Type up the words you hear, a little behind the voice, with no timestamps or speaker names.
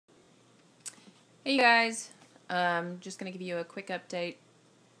Hey you guys, just going to give you a quick update.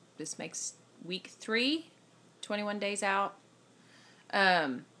 This makes week 3, 21 days out.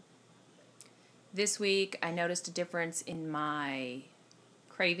 This week I noticed a difference in my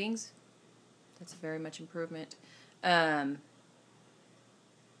cravings. That's a very much improvement. I've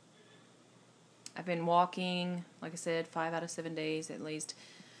been walking, like I said, 5 out of 7 days at least.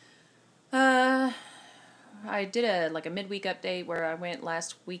 I did a midweek update where I went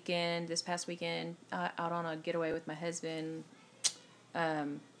this past weekend, out on a getaway with my husband.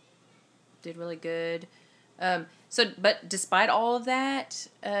 Did really good. But despite all of that,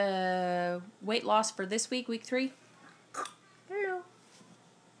 weight loss for this week, week 3, hello,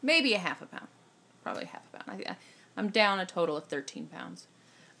 maybe a half a pound, probably half a pound. I'm down a total of 13 pounds.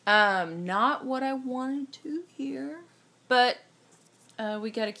 Not what I wanted to hear, but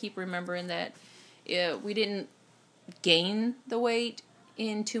we got to keep remembering that we didn't gain the weight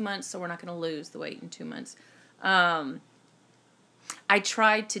in 2 months, so we're not going to lose the weight in 2 months. I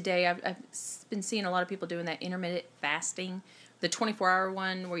tried today. I've been seeing a lot of people doing that intermittent fasting, the 24-hour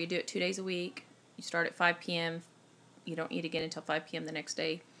one where you do it 2 days a week. You start at 5 p.m. You don't eat again until 5 p.m. the next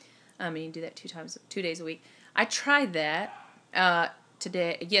day. And you do that 2 days a week. I tried that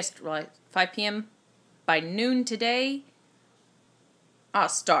today. Yes, 5 p.m. By noon today, I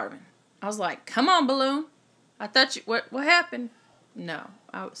was starving. I was like, "Come on, balloon! I thought you what happened?" No,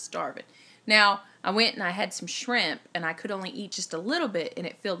 I was starving. Now, I went and I had some shrimp, and I could only eat just a little bit, and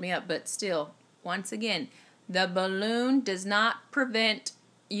it filled me up. But still, once again, the balloon does not prevent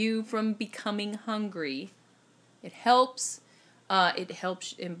you from becoming hungry. It helps. But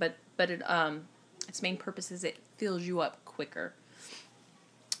its main purpose is it fills you up quicker.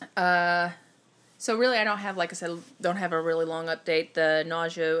 So really, I don't have, like I said, don't have a really long update. The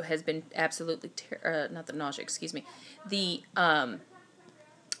nausea has been absolutely not the nausea, excuse me. The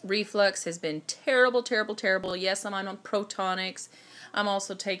reflux has been terrible, terrible, terrible. Yes, I'm on protonics. I'm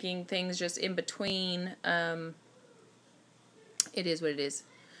also taking things just in between. It is what it is.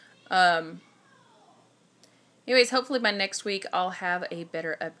 Anyways, hopefully by next week I'll have a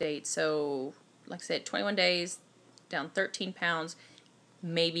better update. So, like I said, 21 days, down 13 pounds,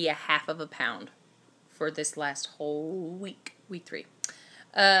 maybe a half of a pound for this last whole week, week 3.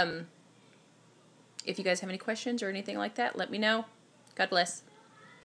 If you guys have any questions or anything like that, let me know. God bless.